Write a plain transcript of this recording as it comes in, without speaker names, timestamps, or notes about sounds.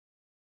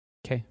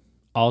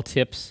All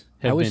tips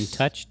have been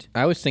touched.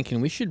 I was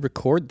thinking we should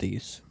record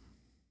these.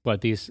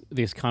 What, these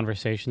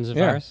conversations of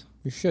Yeah, ours?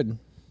 we should.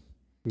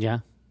 Yeah,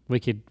 we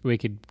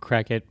could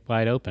crack it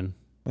wide open.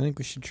 I think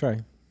we should try.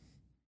 Do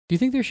you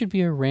think there should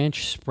be a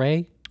ranch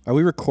spray? Are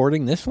we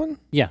recording this one?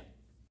 Yeah.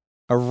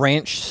 A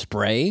ranch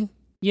spray?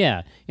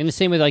 Yeah, in the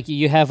same way, like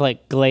you have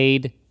like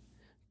Glade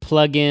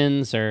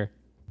plugins or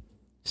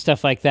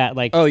stuff like that.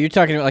 Like, Oh, you're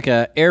talking about like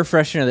a air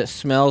freshener that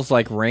smells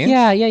like ranch?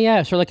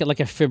 yeah. Sort of like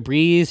a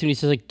Febreze, and he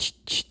says like,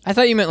 I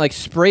thought you meant like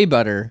spray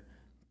butter,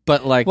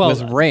 but like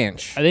with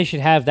ranch. They should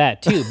have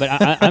that too. But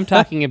I'm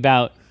talking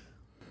about.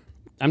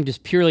 I'm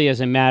just purely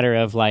as a matter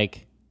of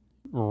like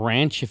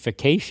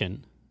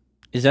ranchification.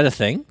 Is that a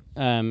thing?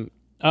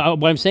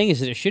 What I'm saying is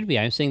that it should be.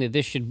 I'm saying that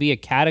this should be a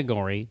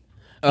category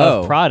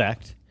of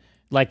product.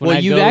 Like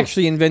when you've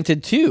actually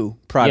invented two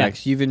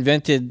products. Yeah. You've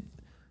invented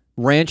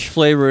ranch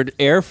flavored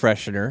air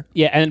freshener.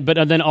 Yeah,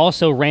 but then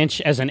also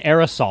ranch as an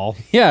aerosol.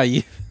 Yeah,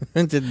 you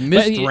invented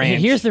mist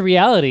ranch. Here's the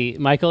reality,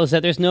 Michael, is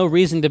that there's no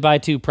reason to buy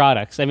two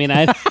products. I mean,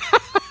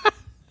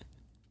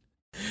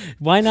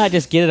 why not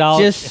just get it all?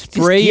 Just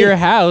spray your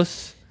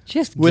house.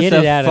 Just with get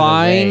it out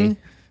fine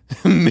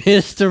of the way.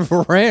 Mist of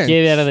ranch.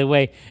 Get it out of the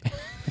way.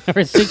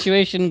 Or a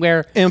situation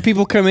where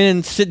people come in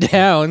and sit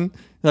down,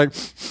 like,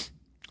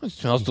 it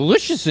smells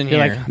delicious in here.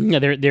 Like, no,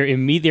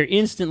 they're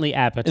instantly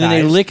appetized. And then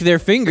they lick their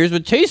fingers,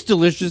 but tastes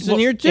delicious in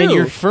here too. And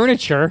your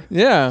furniture,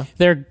 yeah,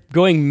 they're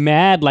going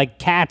mad like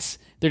cats.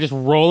 They're just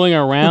rolling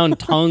around,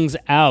 tongues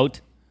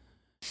out.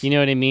 You know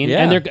what I mean?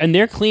 Yeah. And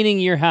they're cleaning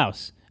your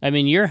house. I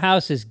mean, your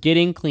house is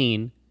getting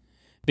clean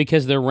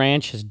because the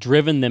ranch has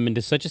driven them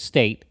into such a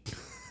state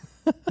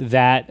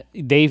that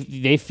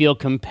they feel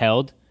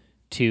compelled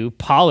to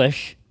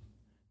polish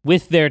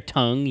with their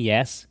tongue,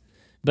 yes,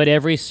 but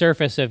every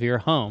surface of your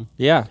home.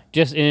 Yeah.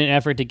 Just in an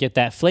effort to get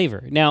that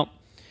flavor. Now,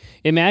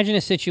 imagine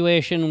a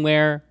situation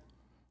where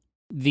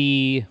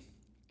the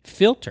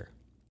filter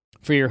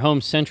for your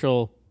home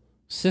central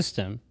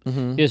system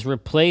is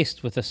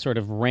replaced with a sort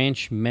of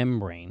ranch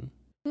membrane.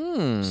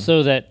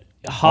 So that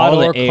hot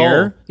or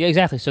cold. Yeah,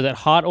 exactly. So that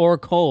hot or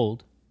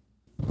cold,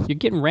 you're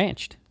getting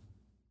ranched.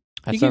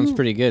 That sounds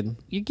pretty good.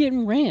 You're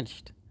getting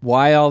ranched.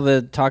 Why all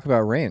the talk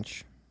about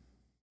ranch?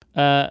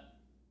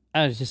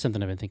 It's just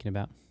something I've been thinking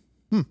about.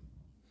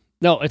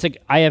 No, it's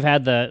like I have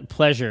had the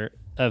pleasure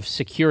of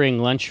securing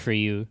lunch for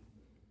you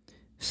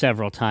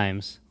several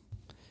times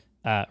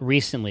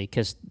recently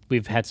because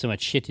we've had so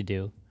much shit to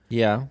do.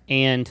 Yeah.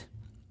 And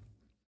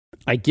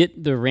I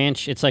get the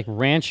ranch. It's like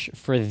ranch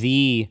for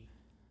thee,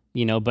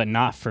 but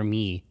not for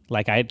me.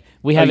 Like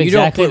we have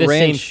exactly the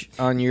same. You don't put ranch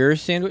on your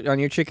sandwich, on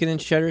your chicken and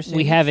cheddar sandwich?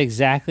 We have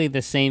exactly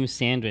the same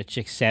sandwich,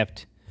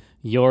 except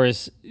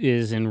yours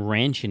is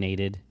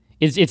enranchinated.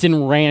 It's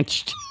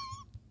enranched.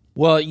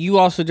 Well, you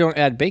also don't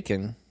add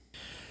bacon.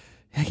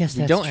 I guess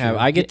that's don't true. have.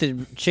 I get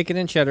the chicken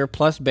and cheddar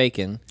plus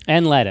bacon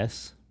and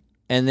lettuce.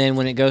 And then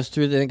when it goes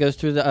through,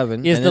 the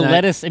oven. Is the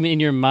lettuce? I mean, in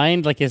your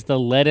mind, like, is the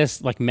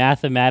lettuce like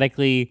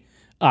mathematically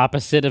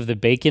opposite of the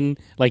bacon?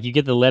 Like, you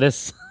get the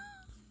lettuce.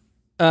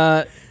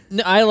 No,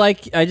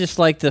 I just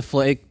like the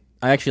flavor.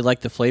 I actually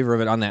like the flavor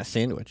of it on that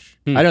sandwich.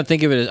 I don't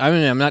think of it as. I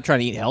mean, I'm not trying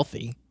to eat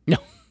healthy. No,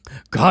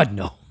 God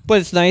no. But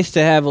it's nice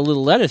to have a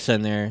little lettuce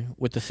in there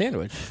with the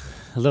sandwich.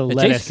 A little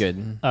lettuce tastes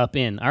good. Up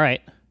in. All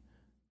right.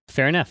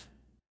 Fair enough.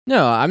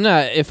 No, I'm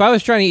not. If I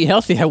was trying to eat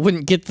healthy, I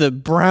wouldn't get the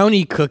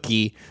brownie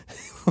cookie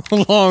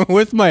along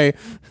with my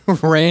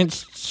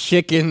ranch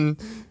chicken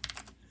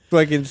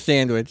fucking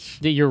sandwich.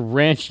 Your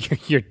ranch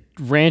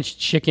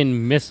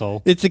chicken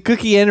missile. It's a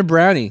cookie and a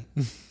brownie.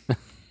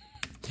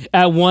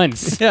 At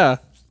once. Yeah.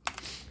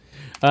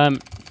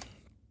 Let's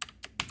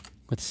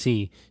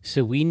see.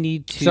 So we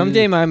need to...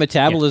 Someday my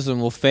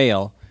metabolism will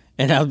fail,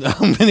 and I'm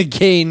going to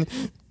gain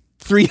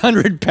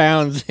 300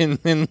 pounds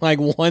in like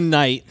one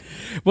night.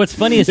 What's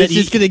funny is that it's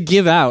just going to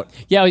give out.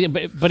 Yeah,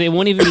 but it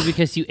won't even be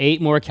because you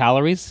ate more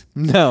calories.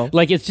 No.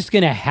 Like, it's just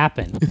going to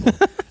happen.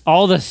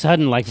 All of a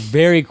sudden, like,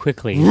 very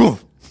quickly.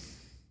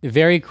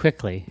 Very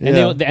quickly.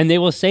 And they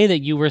will say that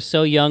you were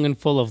so young and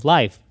full of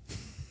life.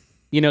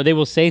 They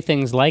will say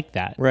things like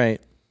that.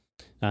 Right.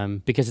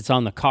 Because it's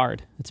on the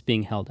card. It's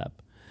being held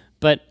up.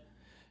 But,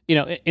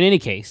 in any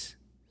case,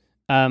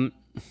 so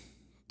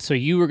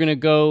you were going to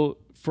go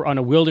on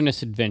a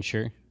wilderness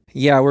adventure.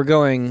 Yeah, we're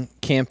going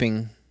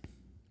camping.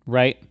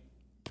 Right.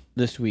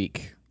 This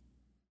week.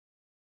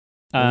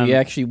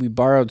 We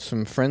borrowed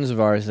some friends of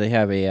ours. They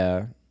have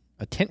a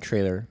tent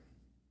trailer.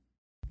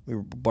 We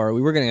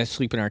were going to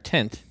sleep in our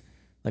tent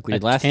like we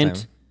did last time.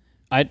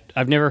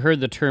 I've never heard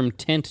the term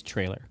tent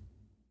trailer.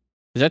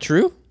 Is that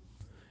true?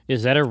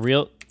 Is that a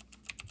real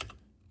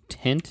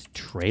tent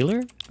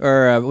trailer?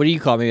 Or what do you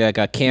call it? Maybe like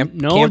a camper?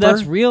 No,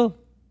 that's real.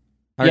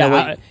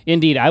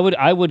 Indeed. I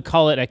would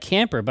call it a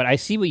camper, but I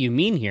see what you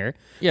mean here.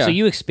 Yeah. So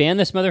you expand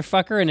this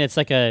motherfucker, and it's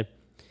like a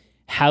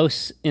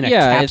house in a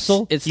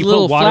capsule? It's a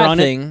little flat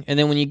thing, and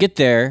then when you get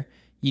there,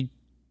 you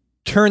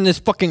turn this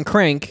fucking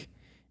crank,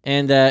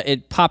 and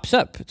it pops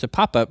up. It's a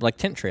pop-up, like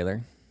tent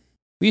trailer.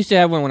 We used to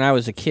have one when I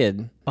was a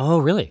kid. Oh,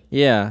 really?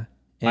 Yeah.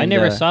 I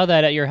never saw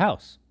that at your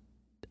house.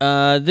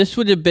 This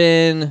would have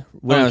been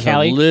when I was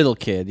Cali? a little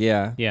kid.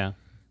 Yeah. Yeah.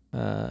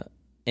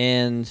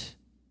 And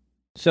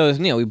so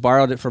we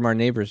borrowed it from our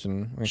neighbors,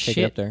 and we're gonna take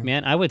it up there.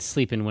 Man, I would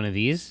sleep in one of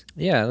these.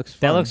 Yeah, it looks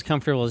fun. That looks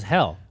comfortable as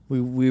hell.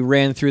 We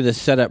ran through the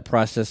setup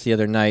process the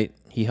other night.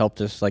 He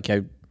helped us. Like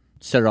I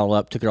set it all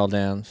up, took it all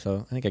down.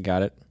 So I think I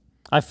got it.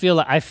 I feel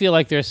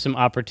like there's some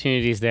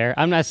opportunities there.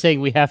 I'm not saying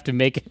we have to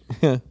make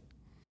it.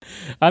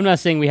 I'm not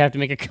saying we have to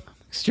make a comic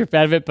strip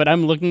out of it, but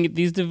I'm looking at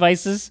these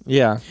devices.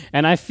 Yeah.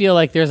 And I feel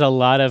like there's a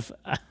lot of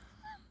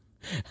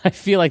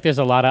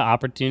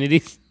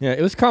opportunities. Yeah,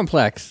 it was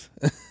complex.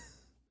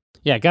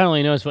 Yeah, God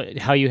only knows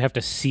how you have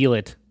to seal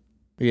it.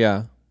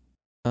 Yeah.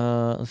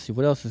 Let's see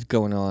what else is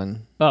going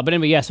on. Oh, but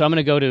anyway, yeah. So I'm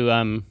gonna go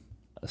to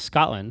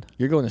Scotland.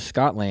 You're going to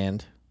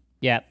Scotland.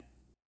 Yeah,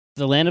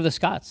 the land of the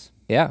Scots,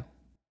 Yeah.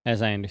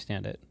 as I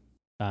understand it.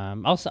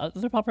 I'll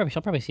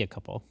probably see a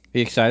couple. Are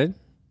you excited?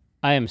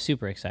 I am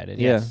super excited.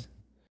 Yeah. Yes.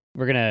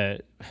 We're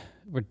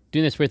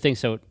doing this weird thing.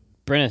 So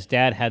Brenna's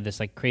dad had this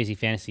like crazy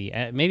fantasy.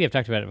 Maybe I've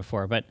talked about it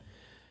before,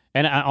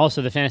 and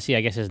also the fantasy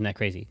I guess isn't that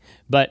crazy.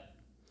 But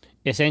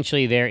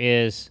essentially, there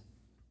is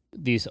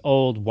these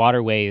old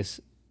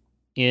waterways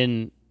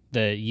in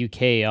the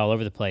UK all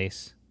over the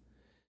place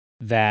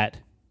that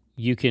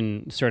you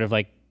can sort of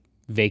like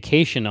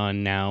vacation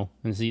on now,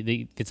 and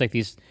it's like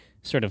these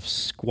sort of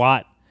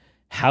squat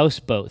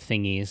houseboat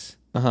thingies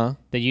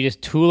that you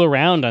just tool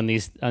around on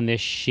this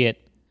shit.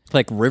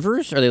 Like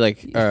rivers? Are they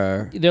like?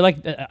 They're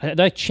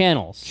like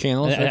channels.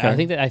 Channels.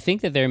 Okay. I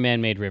think that they're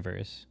man-made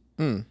rivers.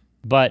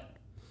 But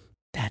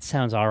that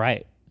sounds all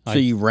right. So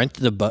you rent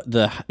the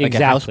like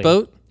exactly. a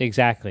houseboat?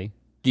 Exactly.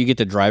 Do you get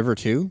the driver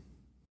too?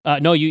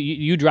 No,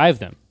 you drive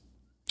them.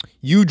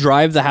 You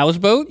drive the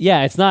houseboat?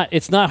 Yeah, it's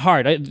not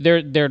hard.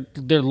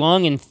 They're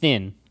long and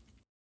thin.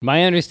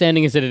 My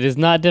understanding is that it is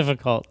not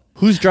difficult.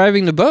 Who's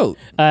driving the boat?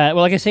 Well,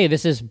 like I say,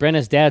 this is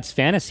Brenna's dad's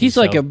fantasy. He's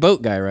like a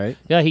boat guy, right?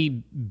 Yeah,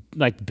 he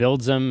like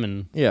builds them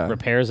and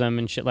repairs them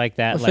and shit like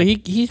that. Well, so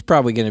he's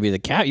probably going to be the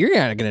cat. You're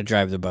not going to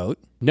drive the boat.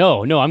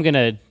 No, I'm going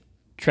to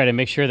try to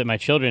make sure that my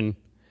children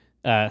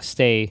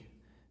stay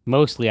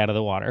mostly out of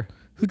the water.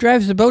 Who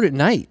drives the boat at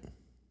night?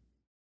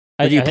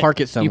 Or do you park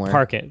it somewhere? You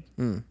park it.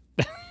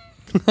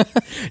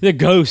 The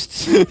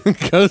ghosts.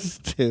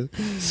 Ghosts too.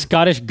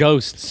 Scottish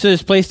ghosts. So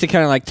there's a place to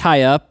kind of like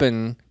tie up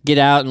and get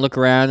out and look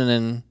around and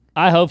then...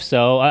 I hope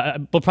so.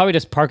 We'll probably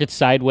just park it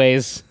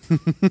sideways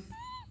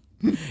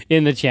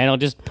in the channel.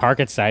 Just park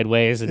it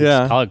sideways and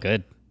just call it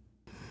good.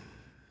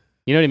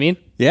 You know what I mean?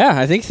 Yeah,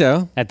 I think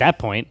so. At that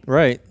point.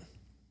 Right.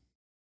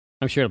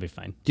 I'm sure it'll be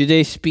fine. Do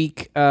they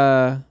speak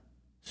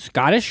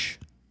Scottish?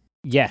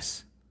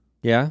 Yes.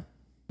 Yeah?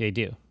 They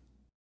do.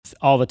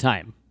 All the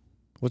time.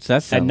 What's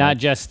that sound And like?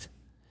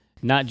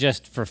 not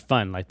just for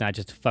fun, like not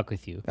just to fuck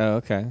with you. Oh,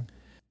 okay.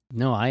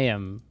 No, I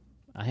am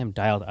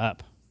dialed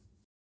up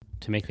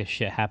to make this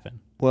shit happen.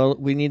 Well,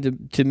 we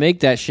need to make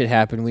that shit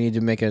happen. We need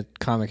to make a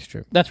comic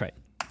strip. That's right.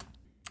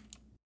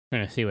 We're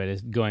gonna see what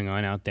is going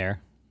on out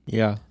there.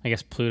 Yeah. I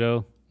guess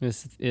Pluto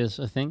is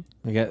a thing.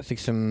 We got, I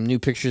think, some new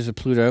pictures of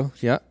Pluto.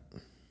 Yeah.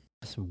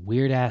 Some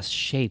weird ass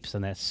shapes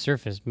on that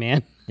surface,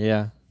 man.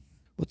 Yeah.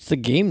 What's the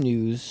game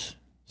news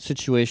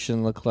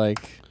situation look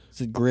like?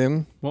 Is it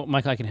grim? Well,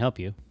 Michael, I can help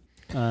you.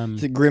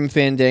 Is it Grim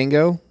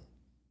Fandango?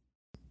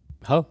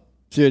 Oh.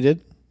 See what I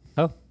did?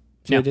 Oh.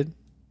 See what I did?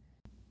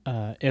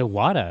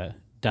 Iwata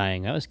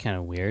dying. That was kind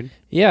of weird.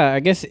 Yeah, I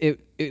guess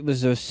it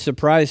was a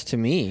surprise to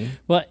me.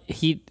 Well,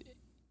 he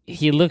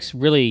looks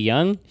really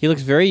young. He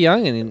looks very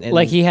young and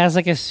like he has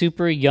like a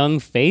super young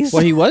face.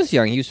 Well, he was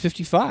young. He was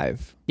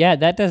 55. Yeah,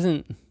 that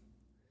doesn't.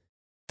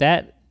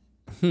 That.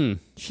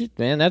 Shit,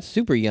 man, that's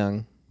super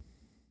young.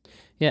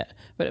 Yeah,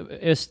 but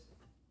it was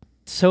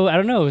so I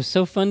don't know. It was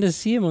so fun to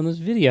see him on those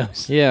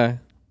videos. Yeah,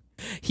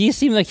 he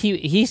seemed like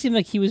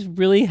he was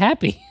really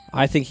happy.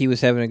 I think he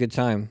was having a good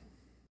time.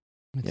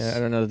 Yeah, I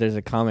don't know that there's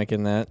a comic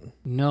in that.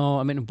 No,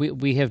 I mean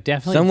we have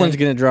definitely. Someone's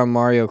gonna draw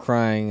Mario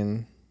crying,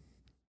 and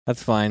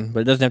that's fine, but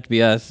it doesn't have to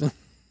be us.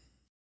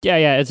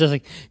 Yeah. It's just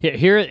like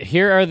here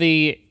are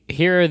the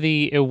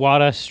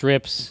Iwata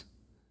strips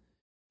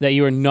that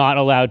you are not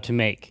allowed to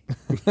make.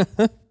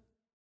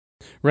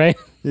 Right?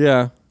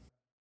 Yeah.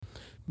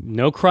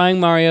 No crying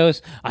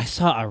Marios. I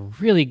saw a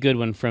really good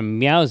one from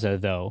Meowza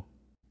though.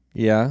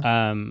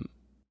 Yeah.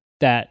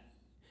 That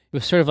it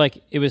was sort of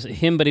like it was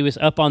him, but he was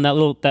up on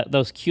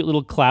those cute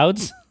little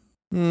clouds.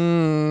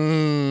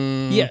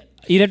 Yeah,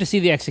 you'd have to see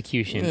the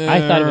execution.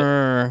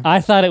 I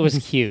thought it was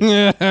cute.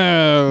 Yeah,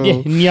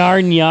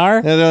 nyar nyar.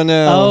 I don't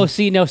know. Oh,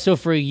 see, no. So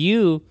for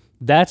you,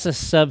 that's a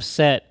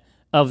subset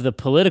of the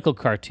political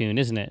cartoon,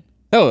 isn't it?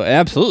 Oh, it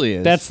absolutely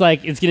is. That's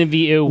like it's gonna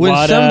be Iwata.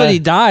 When somebody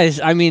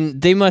dies, I mean,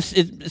 they must.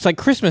 It's like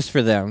Christmas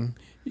for them.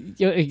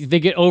 They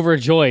get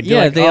overjoyed.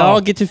 Yeah, like, they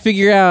all get to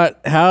figure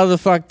out how the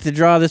fuck to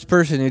draw this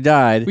person who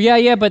died.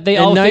 Yeah, but they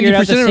all 90%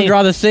 of them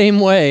draw the same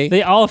way.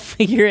 They all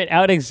figure it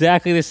out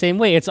exactly the same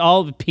way. It's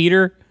all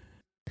Peter.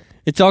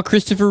 It's all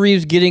Christopher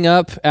Reeves getting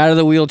up out of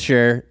the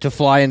wheelchair to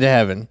fly into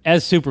heaven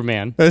As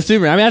Superman. As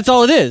Superman. I mean, that's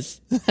all it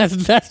is.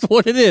 That's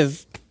what it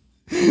is.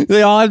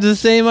 They all have the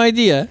same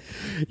idea.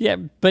 Yeah,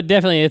 but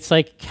definitely, it's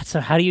like, so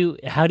how do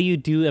you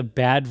do a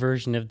bad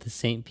version of the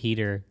St.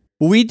 Peter?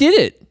 We did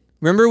it.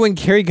 Remember when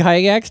Carrie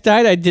Gygax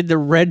died? I did the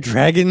red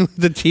dragon with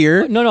the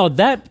tear. No,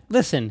 that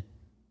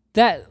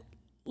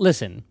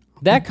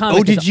comic.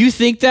 Oh, did you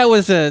think that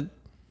was a?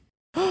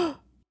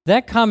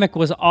 That comic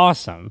was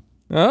awesome.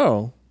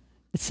 Oh,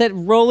 It said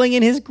rolling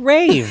in his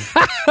grave.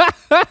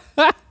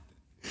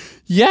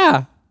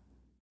 yeah.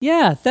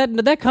 Yeah,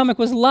 that comic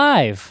was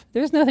live.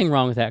 There's nothing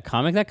wrong with that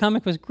comic. That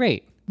comic was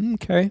great.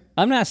 Okay.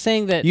 I'm not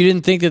saying that You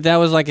didn't think that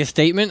was like a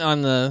statement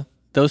on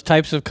those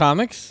types of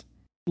comics?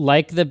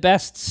 like the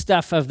best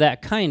stuff of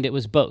that kind, it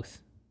was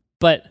both.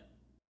 But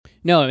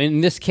no,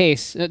 in this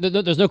case,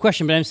 there's no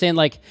question, but I'm saying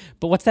like,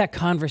 but what's that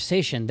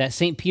conversation? That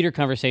St. Peter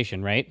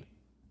conversation, right?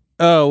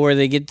 Oh, where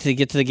they get to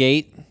the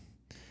gate?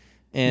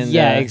 And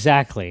yeah,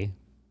 exactly.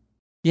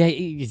 Yeah,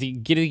 he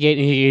get to the gate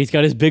and he's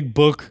got his big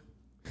book.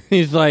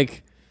 He's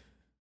like,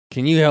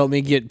 "Can you help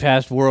me get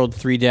past World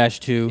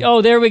 3-2?"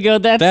 Oh, there we go.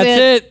 That's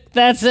it.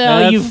 That's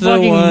That's you the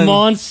fucking one.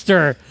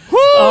 monster. Woo!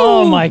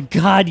 Oh my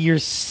God, you're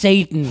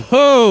Satan.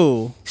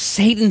 Oh,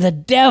 Satan the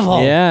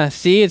devil. yeah.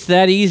 See, it's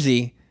that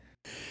easy.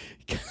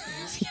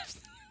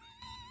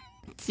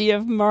 So you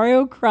have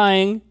Mario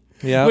crying.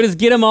 Yeah. We'll just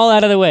get them all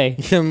out of the way.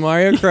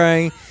 Mario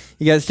crying.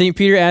 You got St.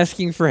 Peter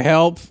asking for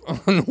help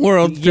on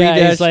World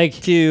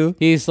 3-2.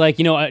 He's like,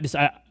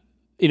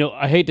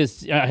 I hate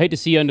to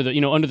see you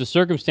under the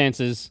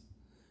circumstances,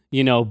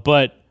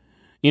 but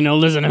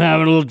listen, I'm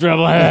having a little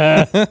trouble.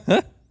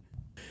 God,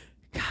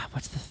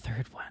 what's the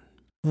third one?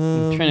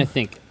 I'm trying to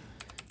think.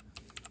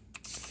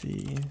 Let's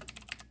see.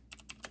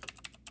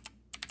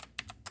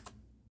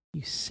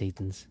 You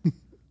Satans.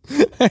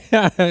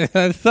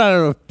 I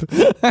thought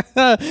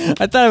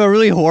of a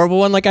really horrible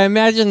one. Like, I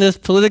imagine this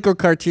political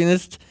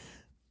cartoonist,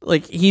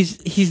 like he's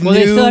Well, new.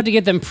 they still have to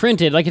get them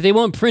printed. Like, if they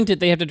won't print it,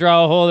 they have to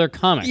draw a whole other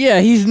comic. Yeah,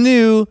 he's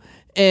new,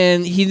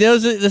 and he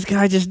knows that this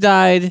guy just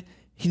died.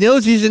 He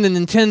knows he's in the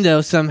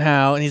Nintendo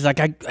somehow, and he's like,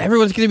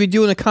 everyone's gonna be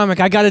doing a comic.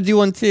 I got to do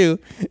one too.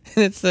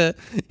 And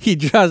he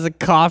draws a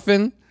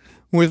coffin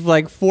with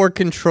like 2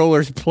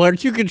 controllers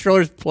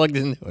plugged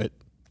into it.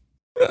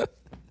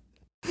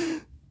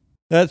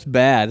 That's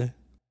bad.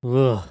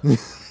 Ugh.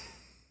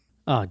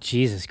 Oh,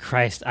 Jesus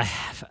Christ. I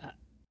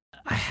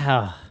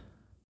have.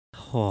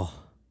 Oh.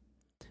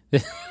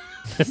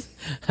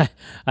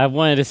 I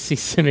wanted to see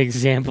some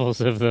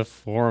examples of the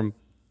form.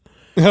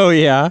 Oh,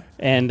 yeah.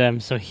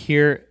 And so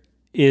here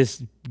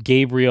is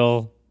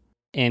Gabriel,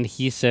 and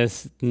he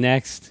says,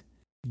 next,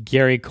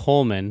 Gary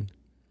Coleman.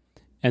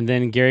 And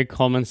then Gary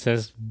Coleman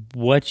says,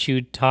 "What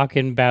you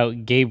talking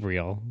about,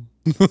 Gabriel?"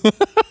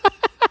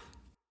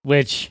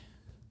 Which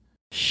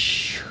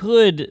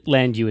should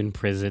land you in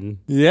prison.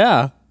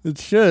 Yeah, it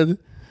should.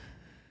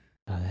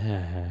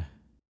 Yeah,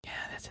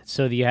 that's it.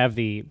 So you have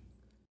the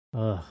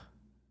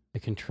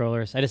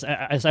controllers.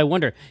 I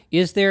wonder,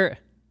 is there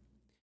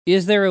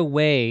a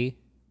way?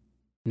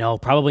 No,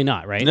 probably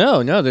not, right?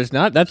 No, there's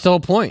not. That's the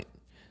whole point.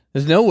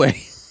 There's no way.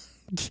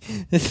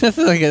 It's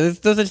nothing like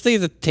there's no such thing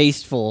as a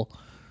tasteful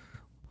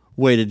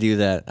way to do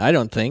that. I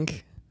don't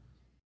think.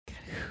 God,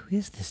 who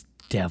is this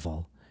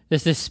devil?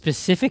 There's this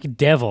specific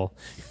devil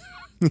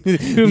who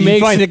you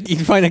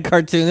find a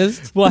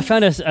cartoonist. Well, I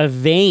found a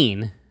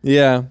vein.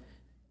 Yeah,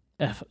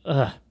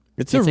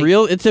 it's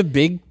a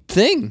big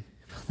thing.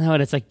 No,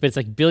 it's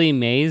like Billy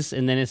Mays,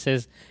 and then it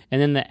says,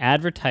 and then the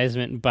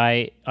advertisement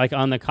by like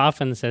on the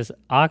coffin says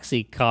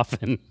Oxy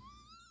Coffin.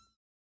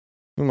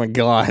 Oh my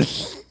God.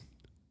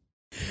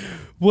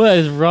 What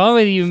is wrong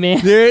with you,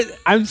 man?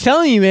 I'm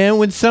telling you, man,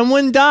 when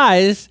someone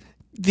dies,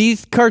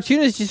 these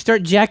cartoonists just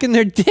start jacking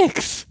their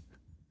dicks.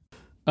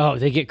 Oh,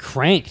 they get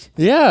cranked.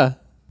 Yeah.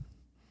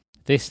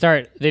 They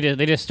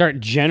just start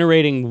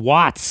generating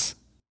watts.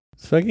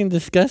 It's fucking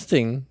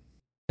disgusting.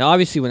 Now,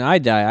 obviously, when I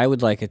die, I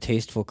would like a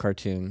tasteful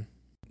cartoon.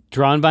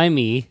 Drawn by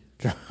me.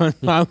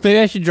 Maybe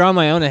I should draw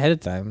my own ahead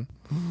of time.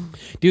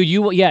 Dude,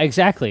 yeah,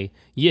 exactly.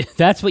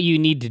 That's what you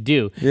need to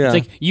do. Yeah. It's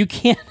like, you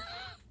can't...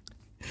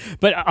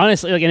 But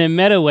honestly, like in a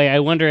meta way, I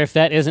wonder if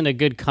that isn't a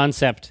good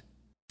concept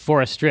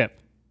for a strip.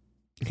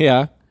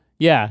 Yeah.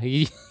 Yeah,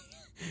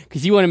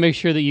 because you want to make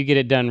sure that you get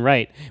it done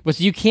right. But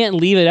so you can't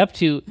leave it up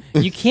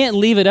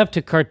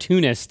to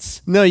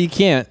cartoonists. No, you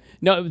can't.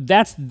 No,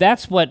 that's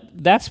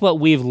what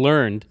we've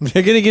learned.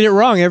 They're gonna get it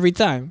wrong every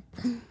time.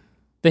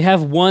 They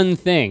have one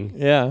thing.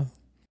 Yeah.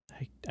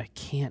 I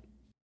can't.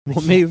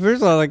 Well, maybe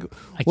first of all, like,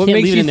 what can't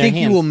makes leave it you in their think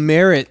you hands. will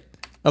merit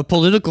a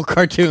political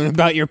cartoon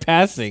about your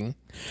passing?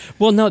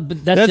 Well, no,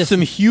 but that's just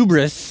some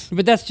hubris.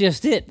 But that's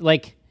just it.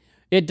 Like,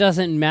 it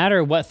doesn't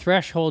matter what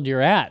threshold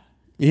you're at.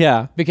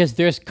 Yeah. Because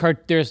there's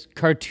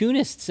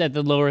cartoonists at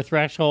the lower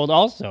threshold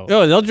also.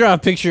 Oh, they'll draw a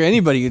picture of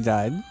anybody who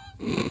died.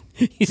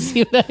 You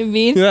see what I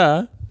mean?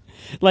 Yeah.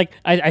 Like,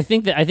 I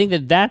think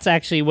that that's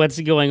actually what's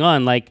going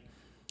on. Like,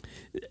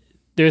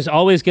 there's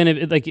always going to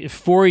be, like,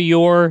 for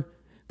your,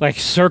 like,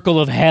 circle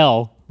of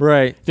hell.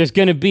 Right. There's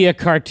going to be a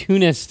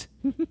cartoonist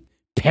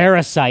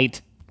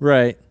parasite.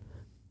 Right.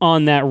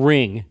 On that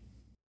ring.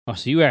 Oh,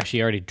 so you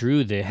actually already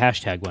drew the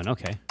hashtag one.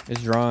 Okay.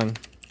 is drawn.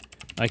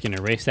 I can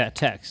erase that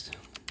text.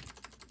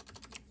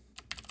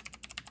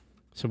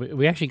 So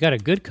we actually got a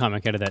good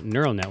comic out of that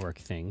neural network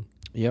thing.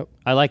 Yep.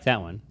 I like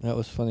that one. That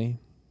was funny.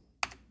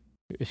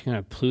 It's kind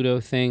of Pluto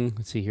thing.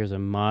 Let's see. Here's a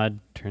mod.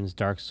 Turns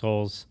Dark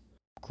Souls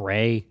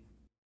gray.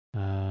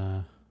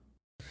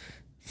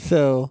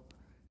 So,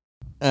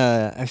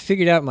 I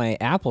figured out my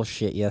Apple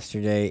shit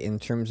yesterday in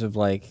terms of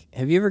like,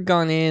 have you ever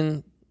gone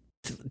in?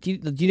 Do you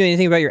know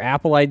anything about your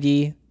Apple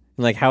ID and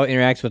like how it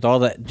interacts with all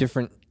the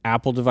different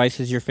Apple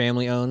devices your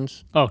family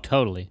owns? Oh,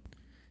 totally.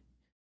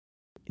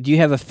 Do you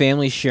have a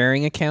family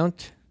sharing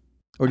account,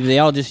 or do they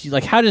all just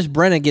like? How does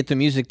Brenna get the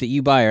music that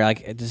you buy her?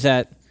 Like, does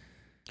that?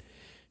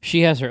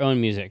 She has her own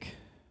music.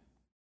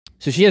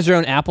 So she has her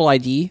own Apple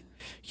ID.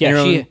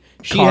 Yeah,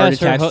 she card has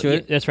her. attached to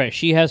it? That's right.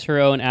 She has her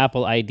own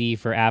Apple ID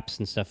for apps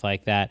and stuff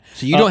like that.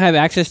 So you don't have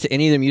access to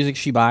any of the music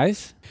she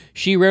buys?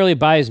 She rarely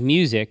buys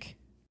music.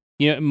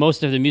 You know,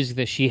 most of the music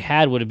that she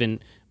had would have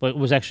been, but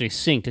was actually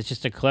synced. It's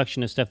just a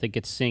collection of stuff that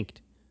gets synced.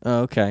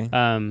 Oh, okay.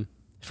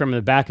 From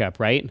the backup,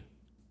 right?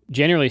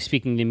 Generally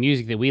speaking, the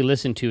music that we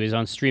listen to is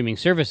on streaming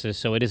services,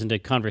 so it isn't a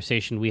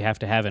conversation we have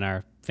to have in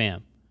our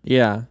fam.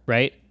 Yeah.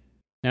 Right?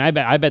 And I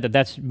bet that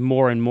that's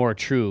more and more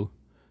true.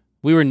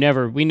 We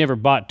never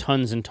bought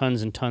tons and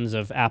tons and tons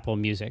of Apple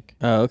music.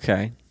 Oh,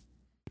 okay.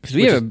 Because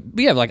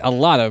we have like a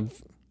lot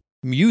of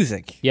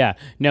music. Yeah.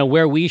 Now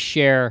where we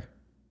share,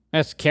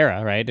 that's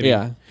Kara, right? I mean,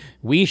 Yeah.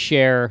 We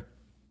share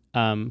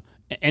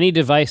any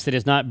device that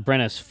is not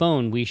Brenna's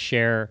phone. We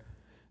share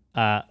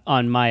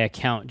on my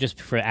account just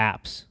for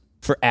apps.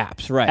 For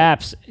apps, right?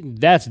 Apps.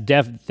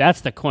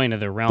 That's the coin of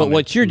the realm. But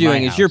what you're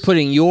doing is you're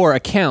putting your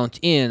account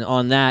in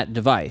on that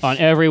device. On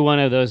every one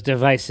of those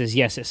devices,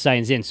 yes, it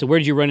signs in. So where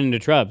did you run into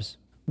Trubs?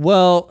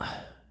 Well,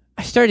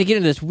 I started to get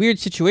into this weird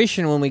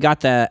situation when we got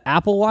the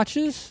Apple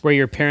Watches. Where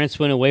your parents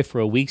went away for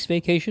a week's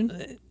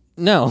vacation?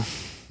 No.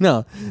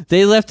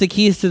 They left the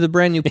keys to the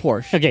brand new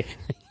Porsche. Okay.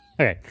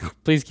 All right.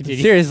 Please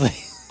continue. Seriously.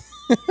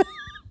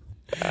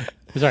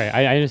 Sorry,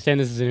 I understand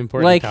this is an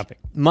important topic.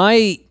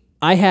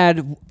 I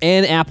had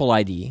an Apple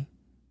ID.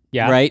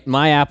 Yeah. Right?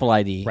 My Apple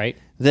ID. Right.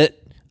 That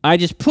I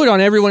just put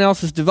on everyone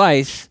else's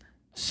device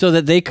so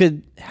that they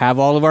could have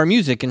all of our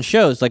music and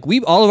shows. Like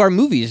all of our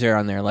movies are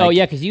on there. Like, oh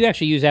yeah, because you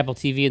actually use Apple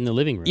TV in the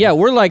living room. Yeah,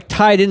 we're like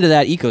tied into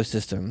that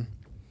ecosystem.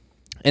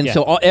 And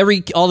so all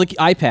the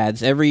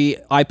iPads, every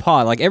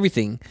iPod, like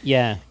everything.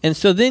 Yeah. And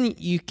so then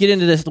you get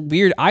into this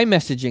weird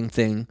iMessaging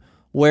thing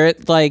where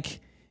it like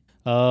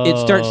it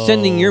starts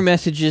sending your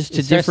messages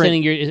to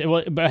different.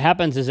 What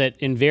happens is that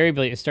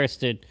invariably it starts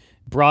to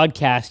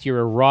broadcast your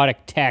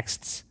erotic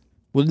texts.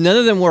 Well, none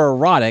of them were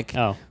erotic.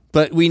 Oh.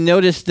 But we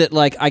noticed that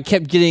like I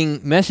kept getting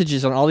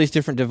messages on all these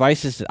different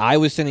devices that I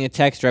was sending a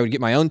text, or I would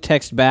get my own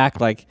text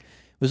back. Like it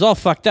was all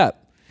fucked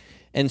up.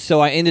 And so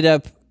I ended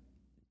up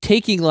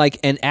taking like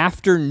an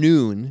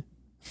afternoon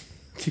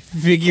to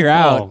figure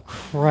out Oh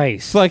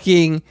Christ.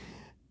 fucking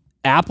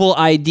Apple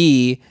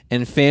ID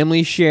and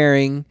family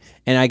sharing,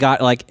 and I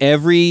got like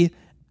every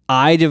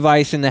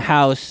iDevice in the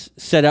house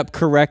set up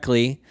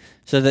correctly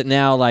so that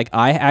now like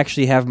I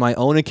actually have my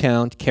own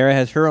account, Kara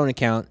has her own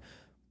account,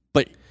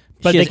 but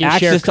she has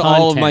access to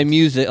all of my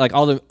music, like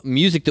all the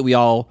music that we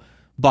all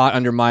bought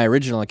under my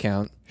original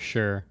account.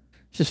 Sure.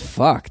 It's just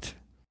fucked.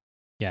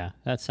 Yeah,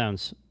 that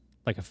sounds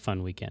like a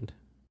fun weekend.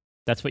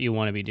 That's what you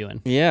want to be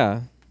doing.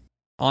 Yeah.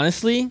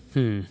 Honestly,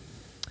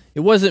 it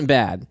wasn't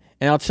bad.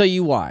 And I'll tell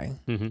you why.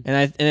 Mm-hmm.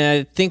 And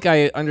I think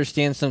I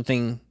understand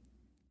something.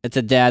 It's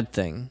a dad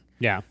thing.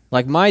 Yeah.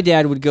 Like my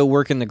dad would go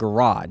work in the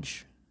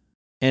garage.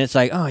 And it's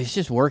like, oh, he's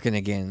just working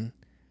again.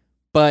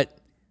 But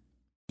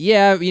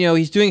yeah, you know,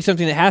 he's doing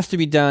something that has to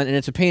be done and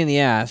it's a pain in the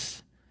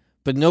ass.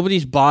 But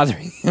nobody's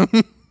bothering him.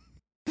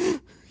 You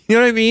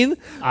know what I mean?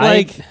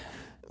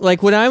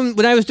 Like when I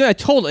was doing, I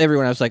told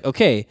everyone, I was like,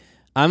 okay,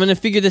 I'm going to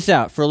figure this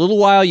out. For a little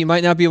while, you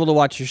might not be able to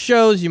watch your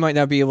shows. You might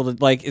not be able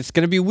to, like, it's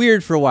going to be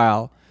weird for a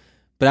while.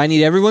 But I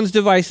need everyone's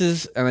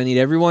devices, and I need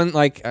everyone,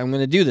 like, I'm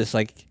going to do this.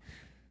 Like,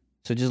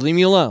 so just leave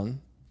me alone.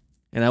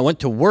 And I went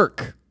to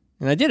work,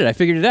 and I did it. I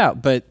figured it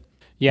out, but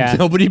yeah,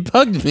 nobody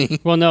bugged me.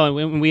 Well, no,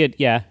 and we had,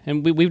 yeah,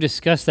 and we've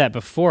discussed that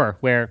before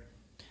where,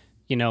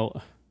 you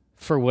know,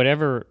 for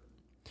whatever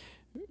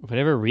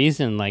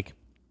reason, like,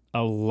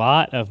 a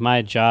lot of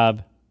my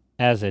job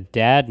as a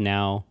dad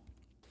now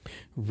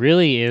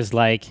really is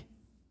like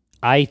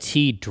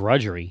IT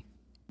drudgery.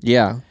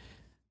 Yeah.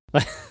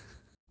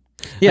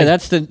 Yeah,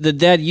 that's the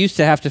dad used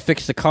to have to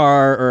fix the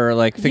car or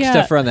like fix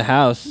stuff around the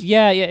house.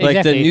 Yeah, like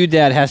exactly. The new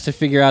dad has to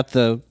figure out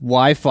the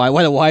Wi-Fi,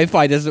 why the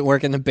Wi-Fi doesn't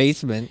work in the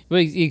basement.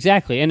 Well,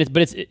 exactly, and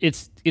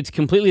it's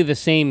completely the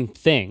same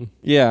thing.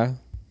 Yeah,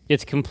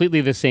 it's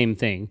completely the same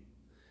thing.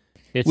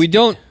 We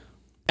don't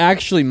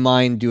actually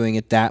mind doing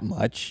it that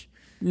much.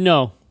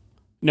 No,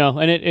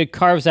 and it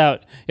carves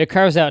out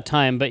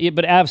time,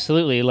 but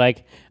absolutely,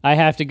 like I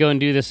have to go and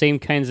do the same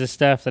kinds of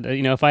stuff that,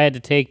 you know, if I had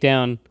to take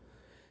down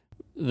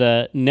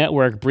the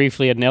network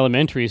briefly at an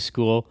elementary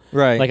school,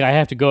 right? Like I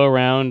have to go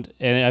around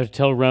and I have to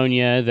tell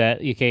Ronya that,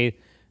 okay,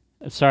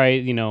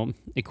 sorry,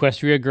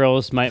 Equestria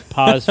girls might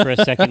pause for a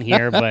second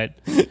here, but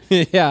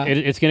Yeah.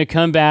 it's going to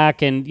come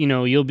back, and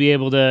you'll be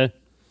able to,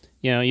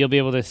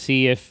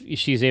 see if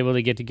she's able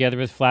to get together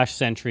with Flash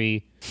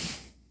Sentry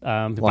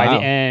by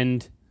the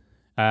end.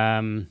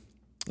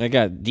 That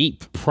got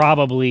deep.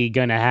 Probably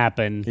gonna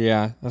happen.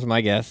 Yeah, that's my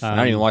guess. I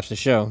don't even watch the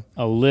show.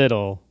 A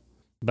little,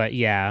 but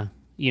yeah,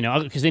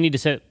 because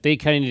they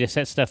kind of need to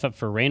set stuff up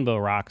for Rainbow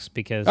Rocks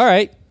because. All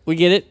right, we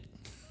get it.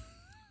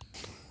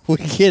 We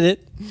get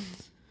it.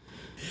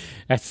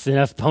 That's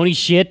enough pony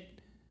shit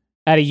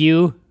out of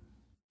you.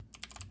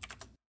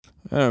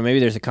 I don't know. Maybe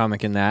there's a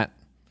comic in that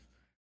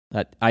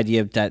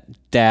idea of that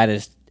dad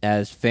is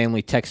as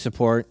family tech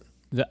support.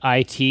 The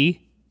IT.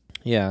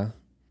 Yeah.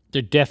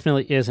 There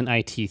definitely is an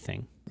IT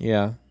thing.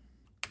 Yeah.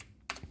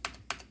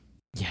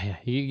 Yeah.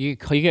 You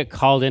get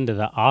called into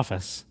the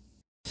office,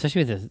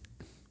 especially with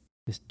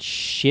this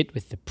shit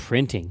with the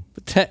printing.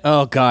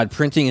 Oh God,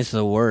 printing is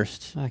the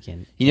worst.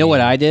 Fucking. You know what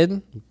I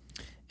did?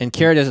 And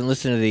Kara doesn't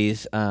listen to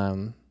these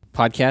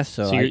podcasts,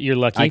 so you're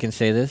lucky. I can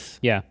say this.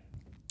 Yeah.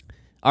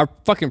 Our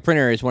fucking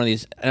printer is one of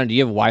these. I don't know. Do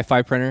you have a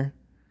Wi-Fi printer?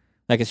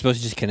 Like it's supposed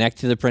to just connect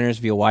to the printers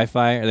via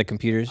Wi-Fi or the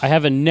computers? I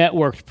have a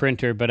networked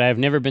printer, but I've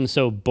never been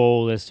so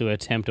bold as to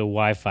attempt a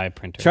Wi-Fi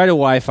printer. Tried a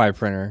Wi-Fi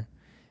printer,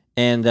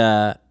 and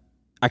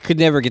I could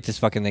never get this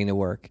fucking thing to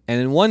work. And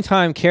then one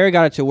time, Kara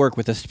got it to work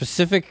with a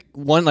specific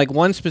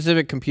one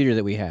specific computer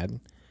that we had.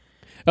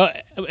 Oh,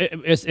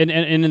 and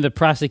in the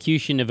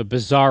prosecution of a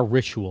bizarre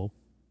ritual.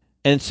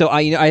 And so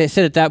I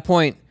said at that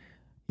point,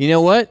 you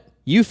know what?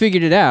 You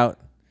figured it out.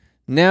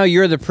 Now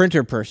you're the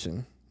printer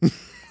person.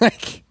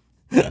 Like.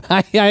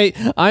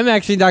 I'm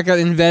actually not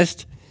going to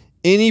invest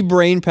any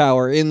brain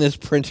power in this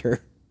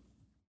printer.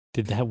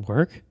 Did that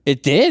work?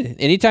 It did.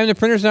 Anytime the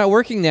printer's not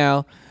working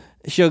now,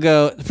 she'll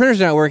go, the printer's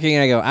not working,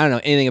 and I go, I don't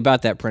know anything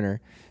about that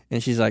printer.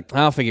 And she's like,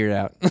 I'll figure it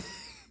out.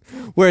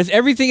 Whereas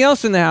everything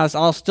else in the house,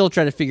 I'll still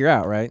try to figure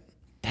out, right?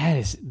 That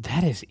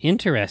is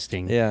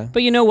interesting. Yeah.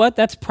 But you know what?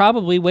 That's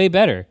probably way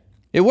better.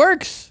 It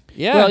works.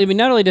 Yeah. Well, I mean,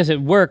 not only does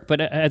it work, but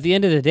at the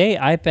end of the day,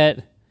 I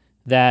bet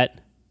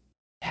that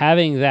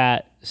having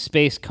that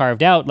space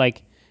carved out,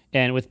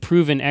 and with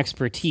proven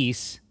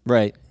expertise,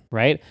 right?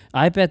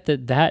 I bet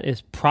that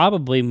is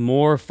probably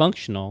more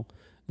functional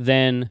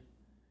than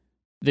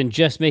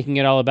just making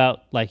it all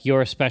about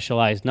your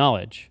specialized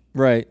knowledge,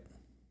 right?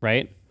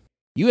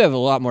 You have a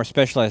lot more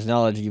specialized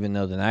knowledge even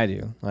though than I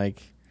do. I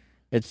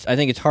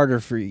think it's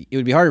harder it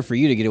would be harder for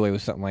you to get away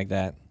with something like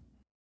that.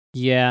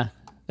 Yeah,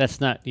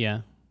 that's not.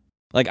 Yeah,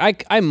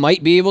 I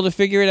might be able to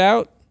figure it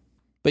out,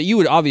 but you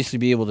would obviously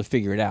be able to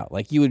figure it out.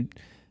 You would.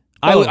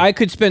 I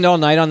could spend all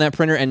night on that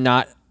printer and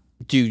not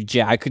do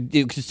jack.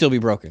 It could still be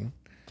broken.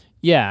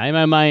 Yeah, in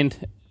my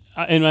mind,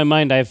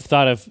 I've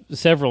thought of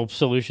several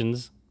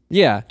solutions.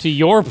 Yeah. To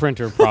your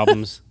printer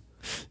problems.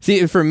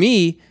 See, for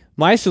me,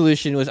 my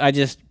solution was I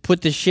just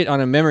put the shit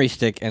on a memory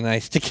stick and I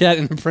stick that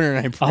in the printer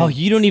and I print. Oh,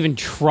 you don't even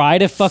try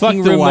to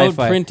fucking remote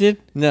print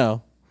it?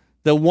 No.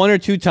 The 1 or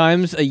 2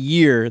 times a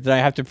year that I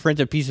have to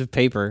print a piece of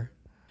paper.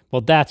 Well,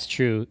 that's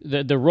true.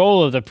 The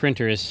role of the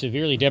printer is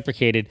severely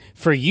deprecated,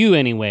 for you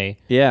anyway.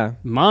 Yeah.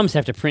 Moms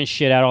have to print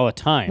shit out all the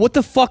time. What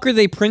the fuck are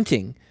they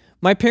printing?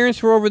 My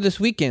parents were over this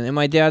weekend, and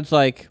my dad's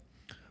like,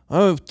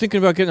 oh, thinking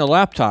about getting a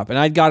laptop. And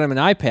I got him an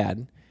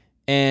iPad.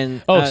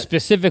 And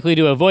specifically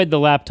to avoid the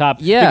laptop.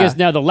 Yeah. Because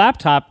now the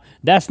laptop,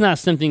 that's not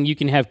something you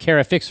can have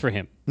Kara fix for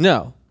him.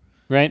 No.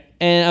 Right?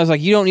 And I was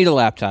like, you don't need a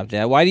laptop,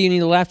 Dad. Why do you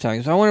need a laptop? He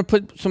goes, I want to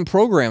put some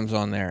programs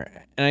on there.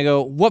 And I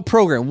go, what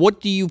program?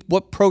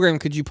 What program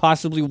could you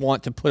possibly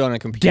want to put on a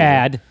computer?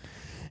 Dad.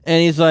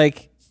 And he's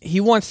like,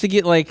 he wants to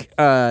get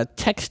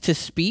text to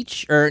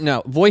speech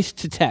voice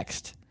to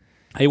text.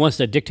 He wants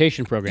a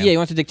dictation program. Yeah, he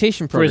wants a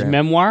dictation program. For his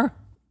memoir?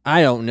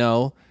 I don't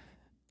know.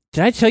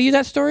 Did I tell you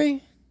that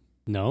story?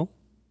 No.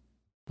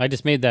 I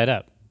just made that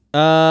up.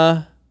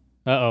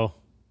 Uh-oh.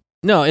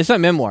 No, it's not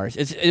memoirs.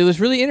 It was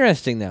really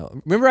interesting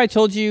though. Remember I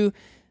told you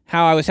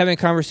how I was having a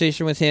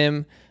conversation with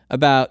him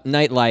about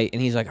Nightlight,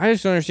 and he's like, I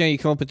just don't understand how you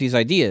come up with these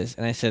ideas.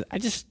 And I said, I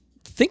just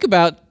think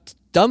about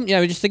dumb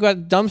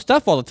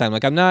stuff all the time.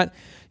 I'm not,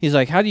 he's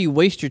like, how do you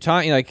waste your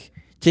time?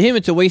 To him,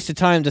 it's a waste of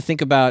time to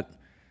think about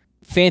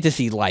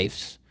fantasy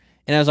lives.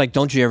 And I was like,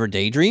 don't you ever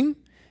daydream?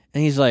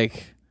 And he's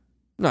like,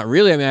 not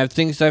really. I mean, I have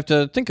things I have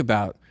to think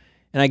about.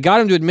 And I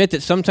got him to admit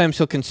that sometimes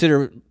he'll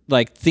consider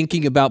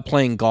thinking about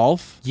playing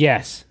golf.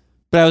 Yes.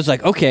 But I was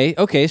like,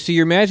 okay, so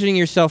you're imagining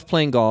yourself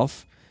playing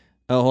golf.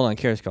 Oh, hold on,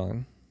 Kara's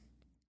calling.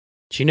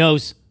 She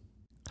knows.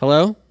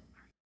 Hello?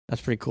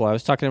 That's pretty cool. I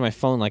was talking to my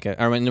phone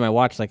or into my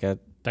watch like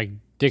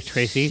Dick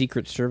Tracy?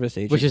 Secret Service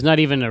agent. Which is not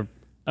even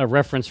a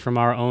reference from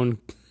our own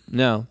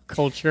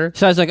culture.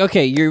 So I was like,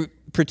 okay, you're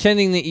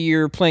pretending that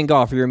you're playing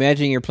golf, or you're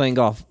imagining you're playing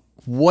golf.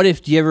 Do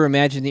you ever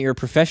imagine that you're a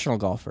professional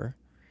golfer?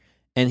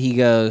 And he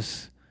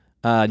goes,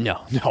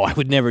 no, I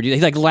would never do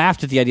that. He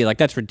laughed at the idea,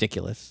 that's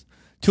ridiculous.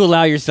 To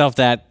allow yourself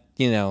that,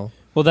 Well,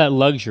 that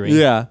luxury.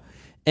 Yeah.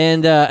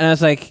 And I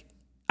was like,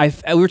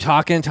 we were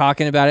talking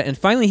about it, and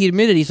finally he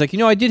admitted, he's like,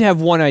 I did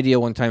have one idea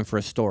one time for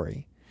a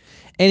story.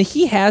 And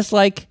he has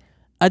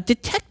a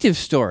detective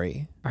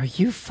story. Are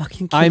you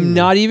fucking kidding I'm me?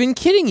 not even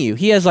kidding you.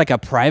 He has like a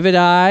private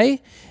eye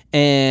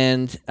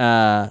and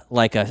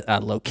like a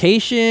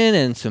location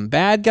and some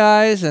bad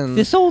guys and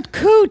This old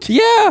coot.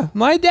 yeah,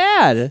 my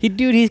dad.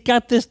 He's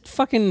got this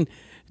fucking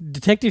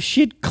detective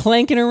shit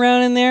clanking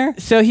around in there.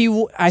 So he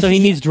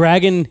needs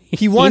Dragon.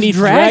 He wants needs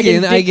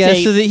Dragon, I guess,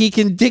 dictate. so that he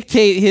can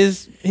dictate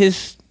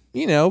his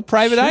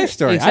private eye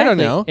story. Exactly. I don't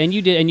know. And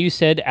you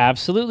said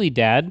absolutely,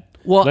 Dad.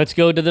 Well- let's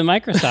go to the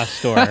Microsoft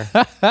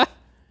store.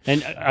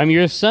 And I'm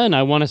your son.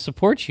 I want to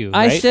support you.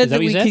 I right? said Is that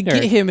what you we could said,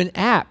 or- get him an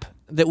app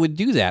that would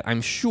do that.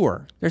 I'm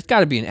sure there's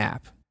got to be an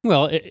app.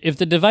 Well, if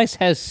the device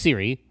has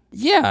Siri,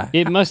 Yeah,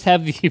 it must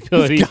have the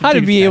ability. he's got to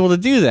do be that. able to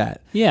do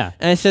that. Yeah.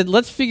 And I said,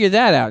 let's figure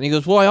that out. And he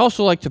goes, well, I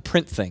also like to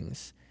print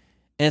things.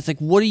 And it's like,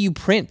 what do you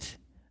print?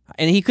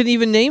 And he couldn't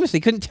even name us. He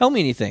couldn't tell me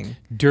anything.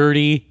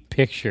 Dirty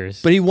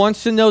pictures. But he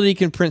wants to know that he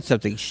can print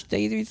something.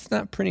 It's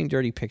not printing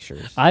dirty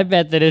pictures. I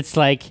bet that it's.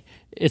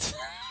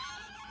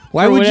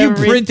 Why for would you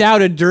whatever print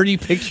out a dirty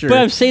picture? But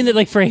I'm saying that,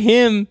 like, for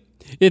him,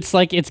 it's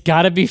like it's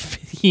got to be.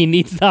 He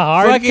needs the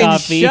hard Fucking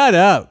copy. shut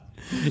up.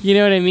 You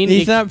know what I mean?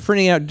 He's not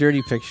printing out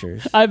dirty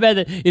pictures. I bet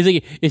that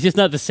it's just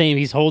not the same.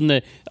 He's holding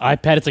the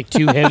iPad. It's like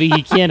too heavy.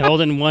 He can't hold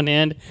it in one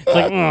hand. It's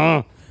like,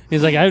 oh.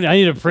 He's like, I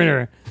need a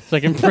printer so I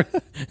can print.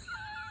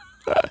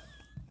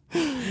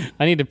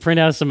 I need to print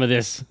out some of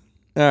this,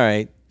 All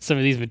right. some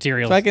of these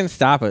materials. So I can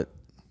stop it.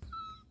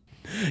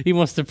 He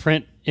wants to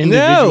print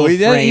individual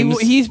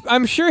frames.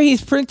 I'm sure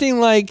he's printing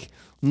like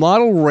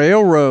model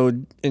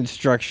railroad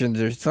instructions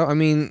or so. I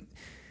mean,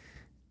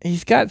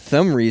 he's got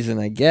some reason,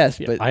 I guess,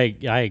 but I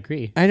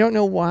agree. I don't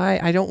know why.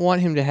 I don't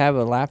want him to have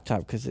a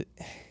laptop because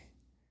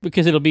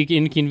Because it'll be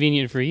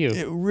inconvenient for you.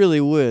 it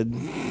really would.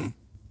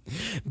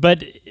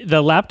 But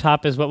the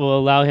laptop is what will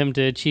allow him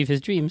to achieve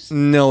his dreams.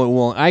 No, it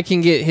won't. I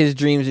can get his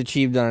dreams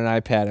achieved on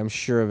an iPad. I'm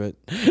sure of it.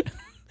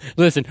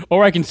 Listen,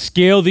 or I can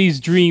scale these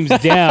dreams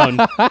down.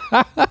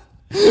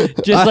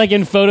 Just like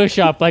in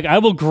Photoshop. Like, I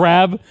will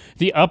grab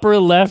the upper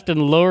left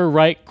and lower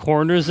right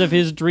corners of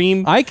his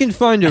dream, I can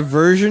find a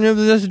version of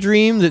this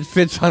dream that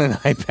fits on an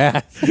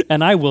iPad.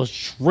 and I will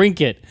shrink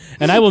it.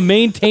 And I will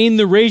maintain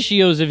the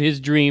ratios of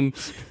his dream,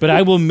 but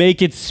I will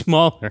make it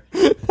smaller.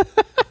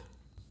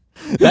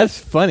 That's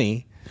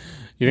funny.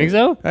 You think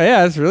so? Oh,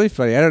 yeah, that's really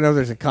funny. I don't know if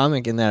there's a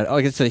comic in that. Oh,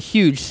 it's a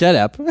huge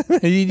setup.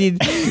 you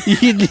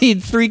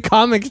need 3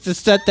 comics to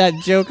set that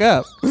joke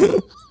up.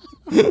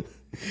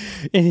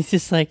 And he's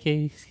just like,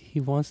 he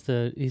wants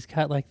to, he's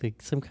got like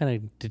some kind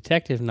of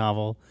detective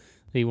novel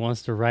that he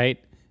wants to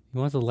write. He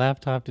wants a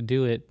laptop to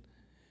do it.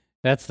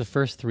 That's the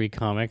first 3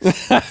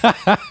 comics.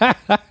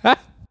 I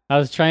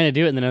was trying to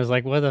do it, and then I was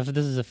like, what if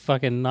this is a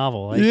fucking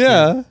novel? I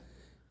can't-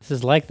 This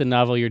is like the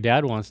novel your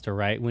dad wants to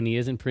write when he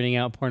isn't printing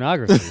out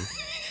pornography.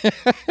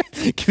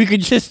 We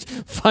could just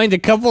find a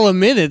couple of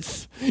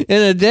minutes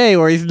in a day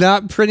where he's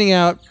not printing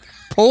out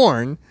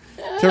porn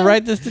to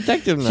write this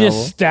detective novel.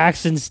 Just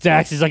stacks and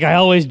stacks. He's like, I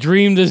always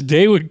dreamed this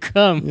day would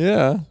come.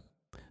 Yeah.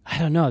 I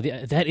don't know.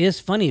 That is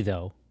funny,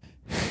 though.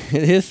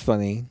 It is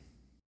funny.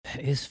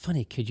 That is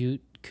funny. Could you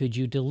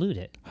dilute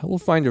it? I will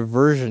find a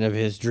version of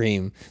his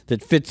dream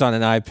that fits on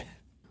an iPad.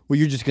 Well,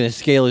 you're just going to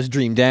scale his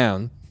dream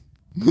down.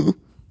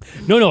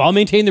 No, I'll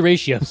maintain the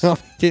ratios.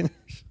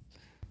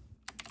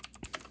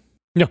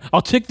 No,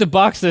 I'll tick the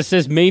box that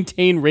says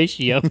maintain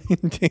ratio.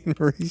 Maintain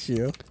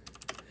ratio.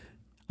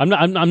 I'm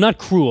not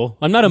cruel.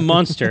 I'm not a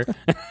monster.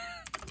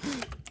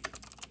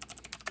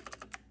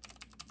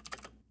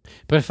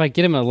 But if I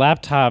get him a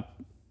laptop,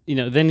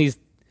 then he's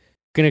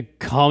gonna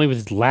call me with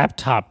his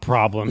laptop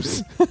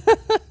problems.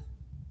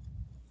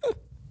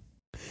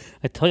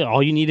 I tell you,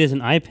 all you need is an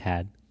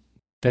iPad.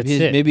 That's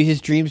it. Maybe his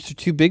dreams are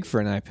too big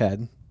for an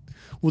iPad.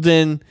 Well,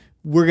 then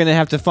we're going to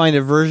have to find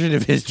a version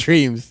of his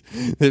dreams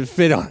that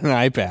fit on an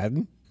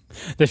iPad.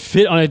 That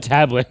fit on a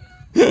tablet.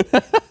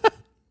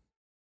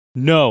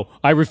 No,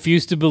 I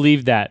refuse to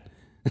believe that.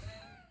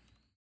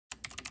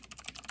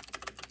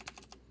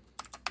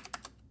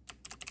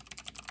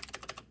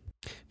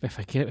 If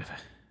I get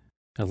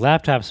a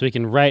laptop so we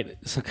can write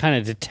some kind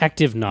of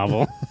detective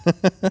novel.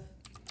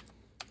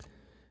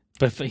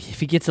 But if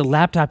he gets a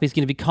laptop, he's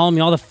going to be calling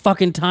me all the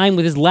fucking time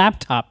with his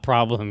laptop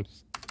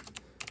problems.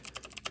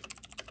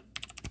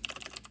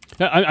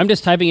 I'm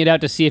just typing it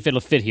out to see if it'll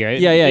fit here.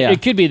 Yeah.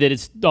 It could be that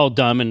it's all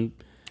dumb and...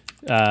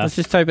 Let's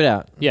just type it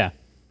out. Yeah.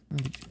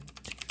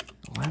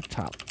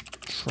 Laptop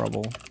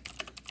trouble.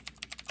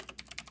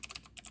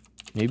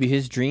 Maybe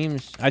his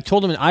dreams... I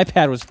told him an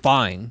iPad was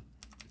fine.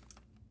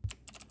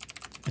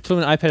 I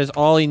told him an iPad is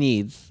all he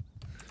needs.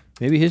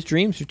 Maybe his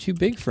dreams are too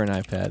big for an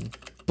iPad.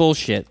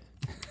 Bullshit.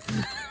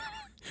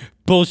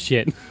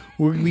 Bullshit.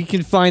 We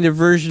can find a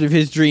version of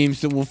his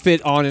dreams that will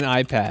fit on an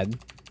iPad.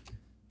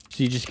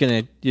 So you're just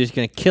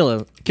gonna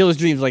kill his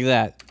dreams like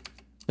that.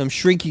 I'm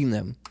shrinking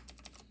them,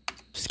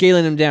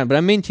 scaling them down, but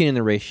I'm maintaining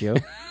the ratio.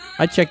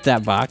 I checked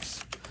that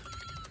box.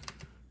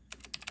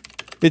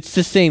 It's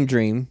the same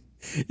dream.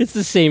 It's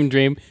the same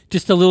dream,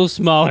 just a little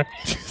smaller.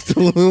 Just a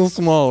little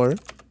smaller.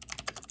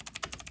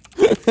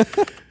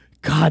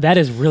 God, that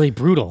is really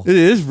brutal. It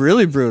is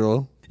really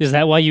brutal. Is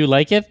that why you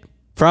like it?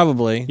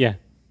 Probably. Yeah.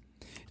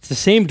 It's the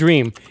same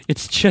dream.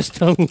 It's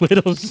just a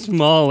little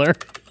smaller.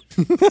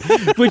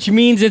 Which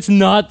means it's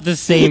not the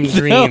same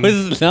dream. No,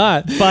 it's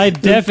not. By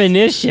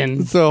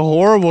definition. It's a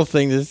horrible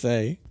thing to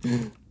say.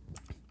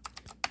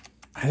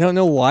 I don't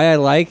know why I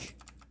like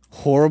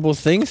horrible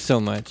things so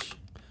much.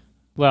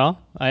 Well,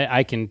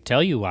 I can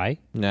tell you why.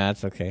 Nah,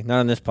 it's okay. Not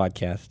on this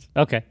podcast.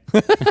 Okay.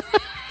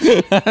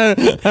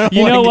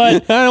 You know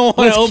what? I don't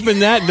want to open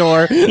that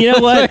door. You know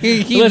what?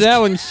 Keep that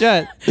one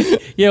shut.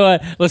 You know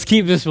what? Let's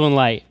keep this one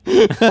light.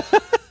 All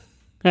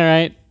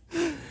right.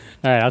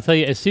 All right. I'll tell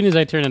you, as soon as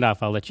I turn it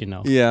off, I'll let you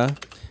know. Yeah.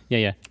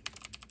 Yeah.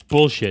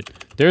 Bullshit.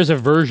 There's a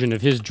version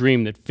of his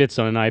dream that fits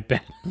on an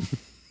iPad.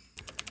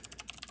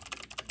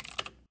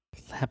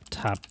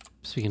 Laptop,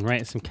 so we can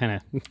write some kind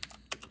of...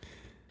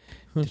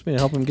 I'm just going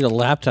to help him get a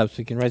laptop so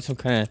he can write some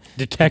kind of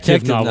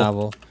detective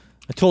novel.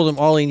 I told him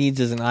all he needs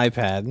is an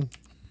iPad.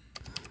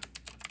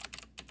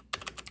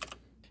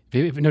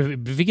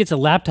 If he gets a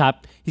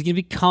laptop, he's going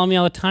to be calling me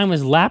all the time with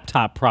his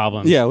laptop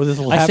problems. Yeah, with his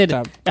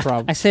laptop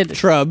problem. I said...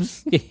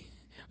 Trubs.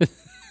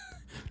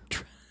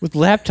 With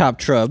laptop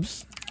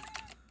trubs.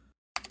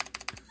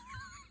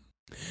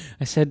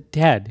 I said,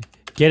 Dad,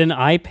 get an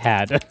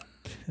iPad.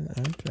 An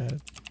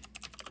iPad.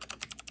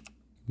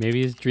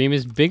 Maybe his dream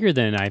is bigger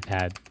than an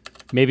iPad.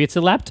 Maybe it's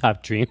a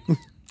laptop dream.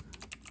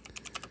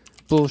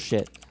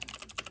 Bullshit.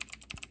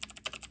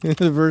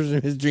 The version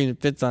of his dream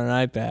that fits on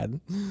an iPad.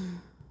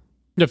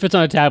 No, it fits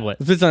on a tablet.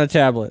 It fits on a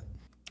tablet.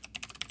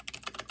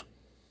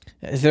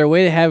 Is there a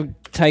way to have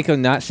Tycho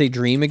not say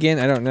dream again?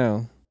 I don't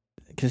know.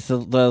 Because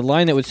the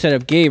line that would set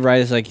up Gabe,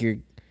 right, is like you're...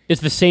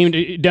 It's the same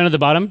down at the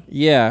bottom?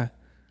 Yeah.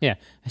 Yeah.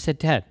 I said,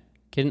 Dad,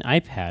 get an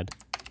iPad.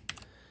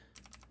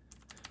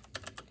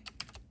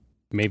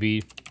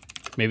 Maybe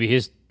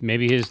his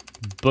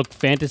book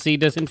fantasy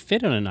doesn't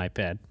fit on an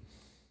iPad.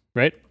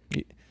 Right?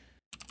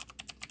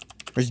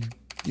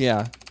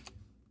 Yeah.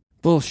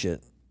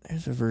 Bullshit.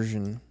 There's a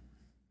version.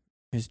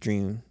 His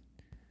dream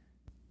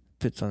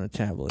fits on a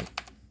tablet.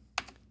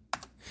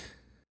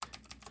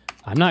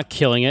 I'm not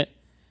killing it.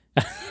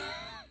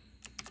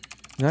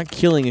 Not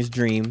killing his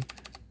dream.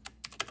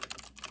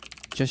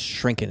 Just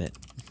shrinking it.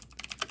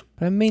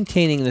 But I'm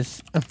maintaining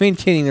this. I'm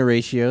maintaining the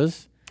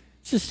ratios.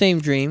 It's the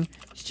same dream.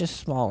 It's just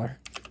smaller.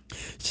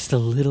 It's just a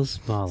little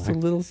smaller. It's a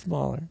little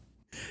smaller.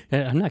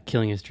 I'm not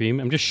killing his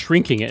dream. I'm just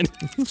shrinking it.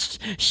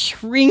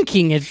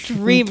 Shrinking his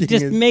dream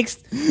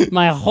makes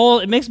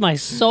my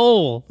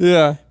soul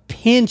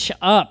pinch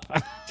up.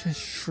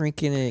 Just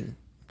shrinking it.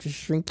 Just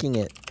shrinking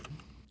it.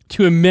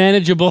 To a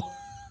manageable...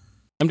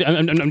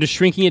 I'm just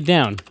shrinking it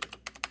down.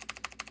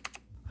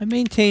 I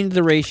maintained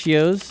the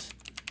ratios.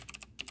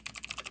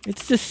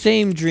 It's the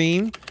same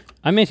dream.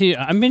 I'm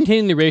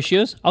maintaining the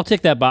ratios. I'll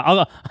tick that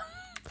box.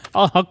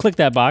 I'll click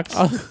that box.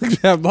 I'll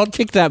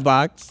tick that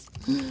box.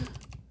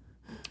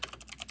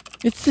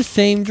 It's the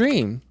same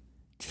dream,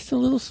 just a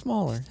little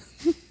smaller.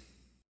 I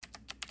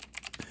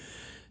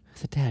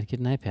said, Dad, get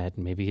an iPad.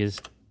 Maybe his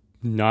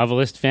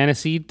novelist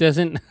fantasy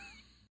doesn't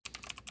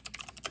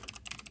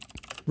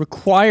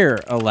require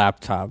a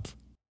laptop.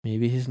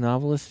 Maybe his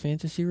novelist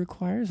fantasy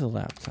requires a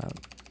laptop.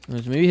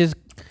 Maybe his...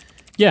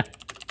 Yeah.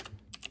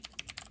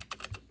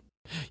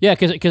 Yeah,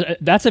 because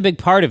that's a big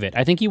part of it.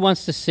 I think he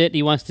wants to sit,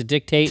 he wants to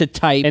dictate. To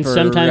type. And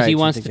sometimes he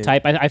wants to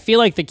type. I feel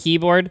like the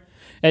keyboard,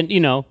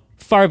 and,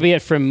 far be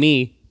it from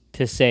me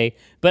to say,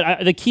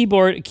 but the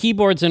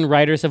keyboards and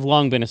writers have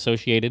long been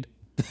associated.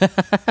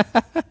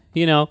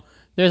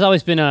 There's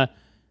always been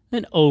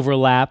an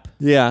overlap.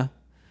 Yeah.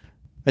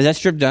 Is that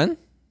strip done?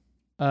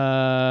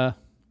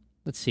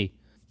 Let's see.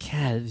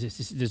 God,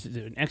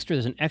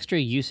 there's an extra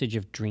usage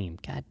of dream.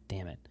 God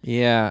damn it.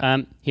 Yeah.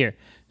 Here.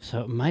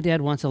 So my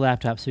dad wants a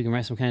laptop so he can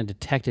write some kind of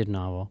detective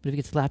novel. But if he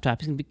gets a laptop,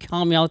 he's gonna be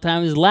calling me all the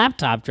time with his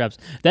laptop drops.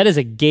 That is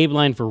a Gabe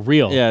line for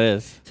real. Yeah, it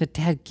is. So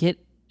Dad, get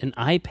an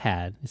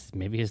iPad.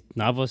 Maybe his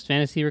novelist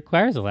fantasy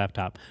requires a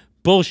laptop.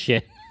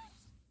 Bullshit.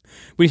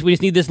 we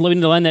just need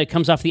the line that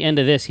comes off the end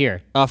of this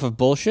here. Off of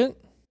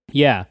bullshit?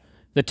 Yeah,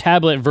 the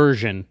tablet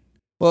version.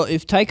 Well,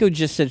 if Tycho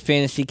just said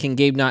fantasy, can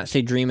Gabe not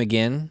say dream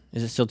again?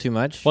 Is it still too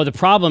much? Well, the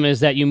problem is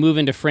that you move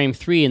into frame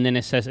 3 and then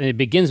it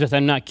begins with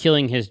I'm not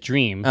killing his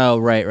dream. Oh,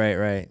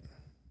 right.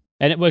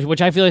 And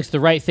which I feel like is the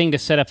right thing to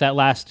set up that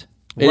last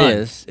run.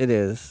 It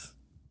is.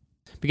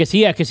 Because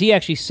he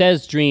actually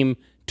says dream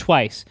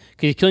twice.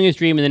 Because he's killing his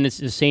dream and then it's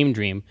the same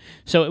dream.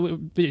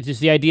 So it's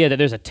just the idea that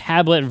there's a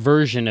tablet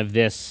version of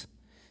this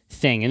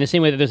thing in the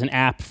same way that there's an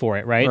app for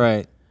it, right?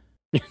 Right.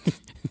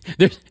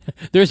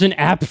 There's an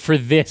app for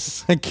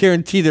this. I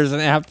guarantee there's an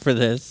app for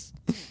this.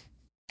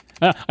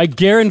 I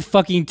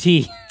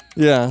guarantee.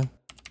 Yeah.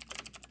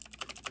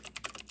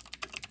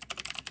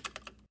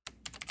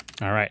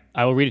 All right.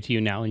 I will read it to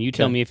you now, and you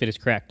tell me if it is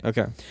correct.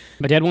 Okay.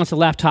 My dad wants a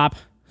laptop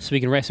so he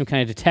can write some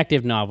kind of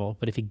detective novel,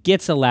 but if he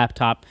gets a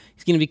laptop,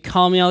 he's going to be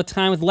calling me all the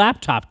time with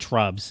laptop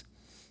trubs.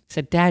 I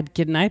said, Dad,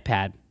 get an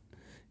iPad.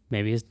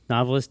 Maybe his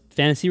novelist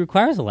fantasy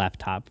requires a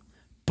laptop.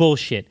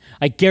 Bullshit.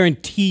 I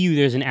guarantee you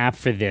there's an app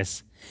for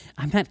this.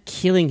 I'm not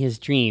killing his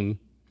dream.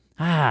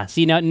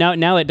 See,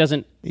 now it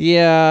doesn't...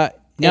 Yeah,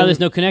 Now there's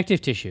no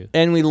connective tissue.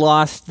 And we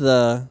lost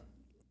a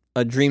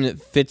dream that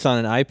fits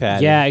on an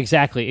iPad. Yeah,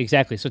 exactly.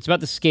 So it's about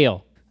the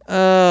scale.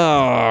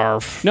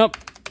 Nope.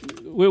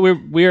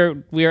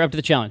 We're up to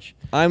the challenge.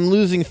 I'm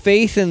losing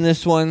faith in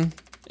this one.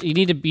 You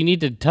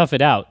need to tough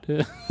it out,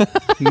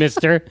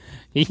 mister.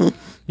 You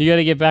got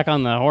to get back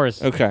on the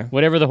horse. Okay.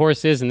 Whatever the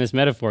horse is in this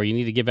metaphor, you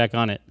need to get back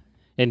on it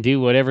and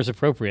do whatever's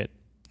appropriate.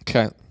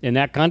 Okay. In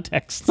that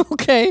context.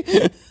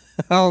 Okay.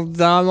 I'm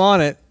on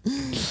it.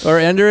 Or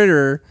enter it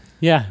or...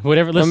 Yeah,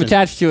 whatever. Listen, I'm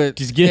attached to it.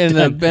 Just get in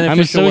a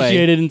beneficial I'm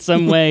associated in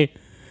some way.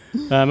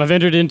 I've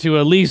entered into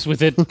a lease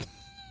with it.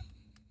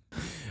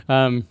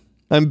 I'm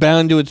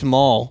bound to its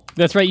mall.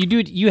 That's right.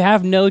 You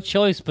have no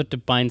choice but to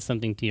bind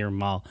something to your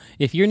mall.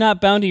 If you're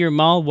not bound to your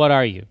mall, what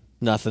are you?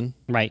 Nothing.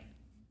 Right.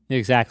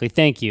 Exactly.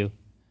 Thank you.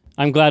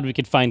 I'm glad we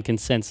could find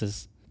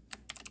consensus.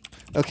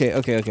 Okay.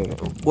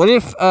 What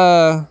if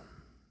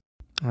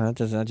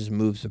that just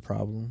moves the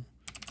problem.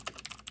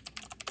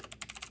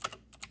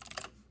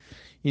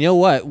 You know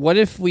what? What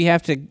if we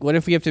have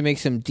to make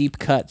some deep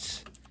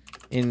cuts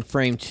in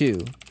frame 2?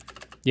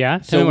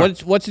 Yeah. So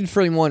what's in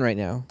frame 1 right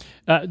now?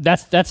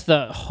 That's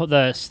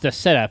the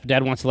setup.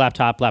 Dad wants a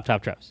laptop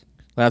trubs.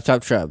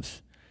 Laptop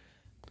trubs.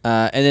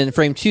 And then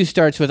frame 2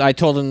 starts with I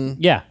told him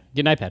get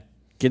an iPad.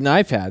 Get an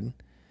iPad.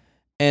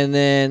 And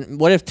then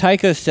what if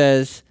Tycho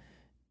says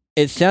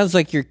it sounds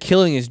like you're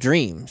killing his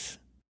dreams?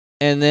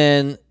 And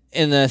then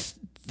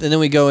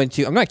we go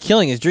into I'm not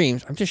killing his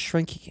dreams, I'm just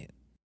shrinking it.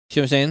 See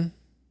what I'm saying?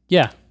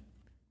 Yeah.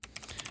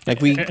 Like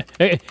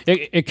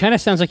it kind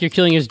of sounds like you're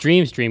killing his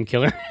dreams, dream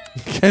killer.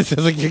 It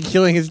sounds like you're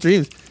killing his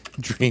dreams,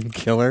 dream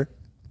killer.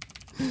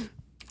 I'm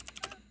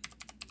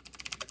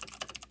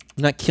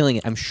not killing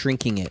it. I'm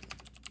shrinking it.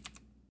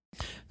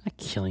 I'm not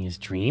killing his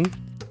dream.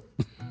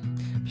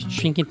 I'm just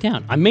shrinking it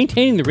down. I'm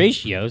maintaining the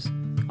ratios.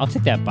 I'll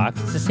take that box.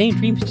 It's the same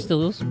dream, it's just a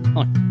little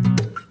smaller.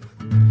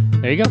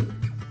 There you go.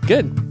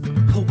 Good.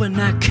 But when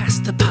I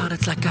cast the pot,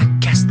 it's like I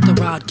cast the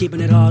rod, keeping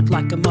it hard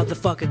like a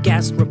motherfucker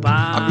gas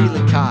robot. I'm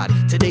reeling cod,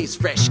 today's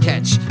fresh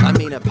catch. I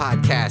mean a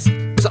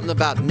podcast, something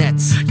about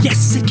nets.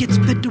 Yes, it gets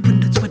better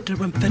when it's winter.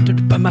 I'm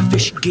fettered by my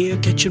fish gear,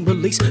 catch and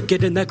release.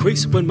 Get in that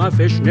crease when my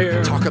fish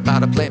near. Talk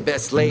about a plant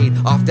best laid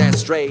off that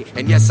stray.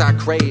 And yes, I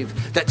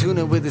crave that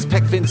tuna with his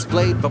pec fin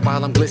splayed. But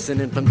while I'm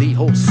glistening from the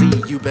whole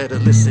sea, you better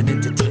listen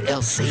into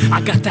TLC.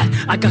 I got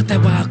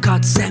that wild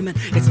caught salmon.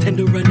 It's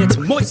tender and it's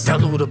moist.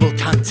 Downloadable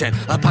content,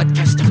 a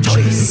podcast of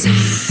choice.